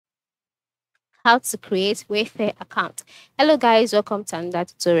How to create Wayfair account. Hello guys, welcome to another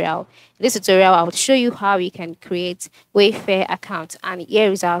tutorial. In this tutorial, I will show you how you can create Wayfair account, and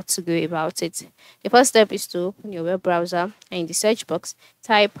here is how to go about it. The first step is to open your web browser, and in the search box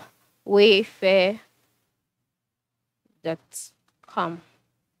type wayfair.com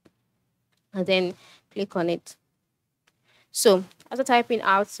and then click on it. So after typing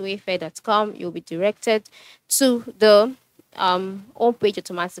out wayfair.com, you'll be directed to the home page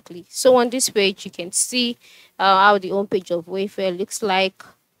automatically. So on this page, you can see how the home page of Wayfair looks like.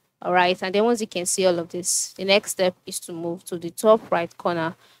 All right, and then once you can see all of this, the next step is to move to the top right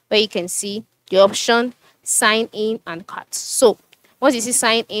corner where you can see the option sign in and cart. So once you see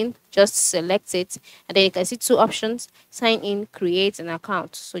sign in, just select it, and then you can see two options: sign in, create an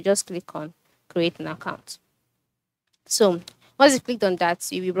account. So just click on create an account. So once you clicked on that,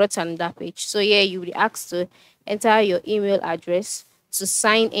 you'll be brought to another page. So here you'll be asked to enter your email address to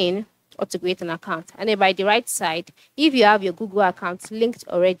sign in or to create an account. And then by the right side, if you have your Google account linked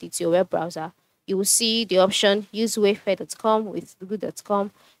already to your web browser, you will see the option use wayfair.com with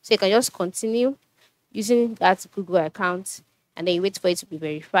google.com. So you can just continue using that Google account, and then you wait for it to be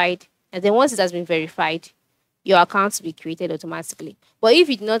verified. And then once it has been verified, your account will be created automatically. But if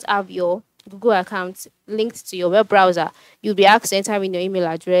you do not have your Google account linked to your web browser, you'll be asked to enter in your email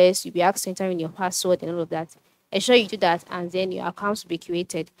address, you'll be asked to enter in your password and all of that. Ensure you do that, and then your account will be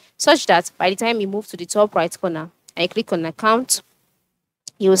created, such that by the time you move to the top right corner and you click on account,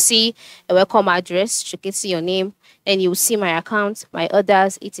 you will see a welcome address showcasing your name, and you will see my account, my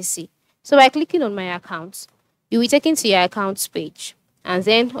others, etc. So by clicking on my account, you'll be taken to your accounts page. And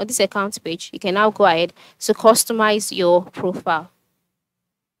then on this account page, you can now go ahead to customize your profile.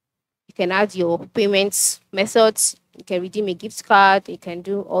 You can add your payments methods. You can redeem a gift card. You can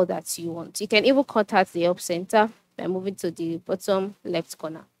do all that you want. You can even contact the help center by moving to the bottom left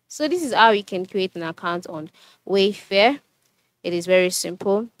corner. So this is how you can create an account on Wayfair. It is very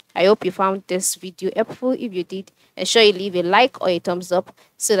simple. I hope you found this video helpful. If you did, ensure you leave a like or a thumbs up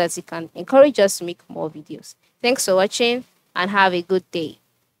so that you can encourage us to make more videos. Thanks for watching and have a good day.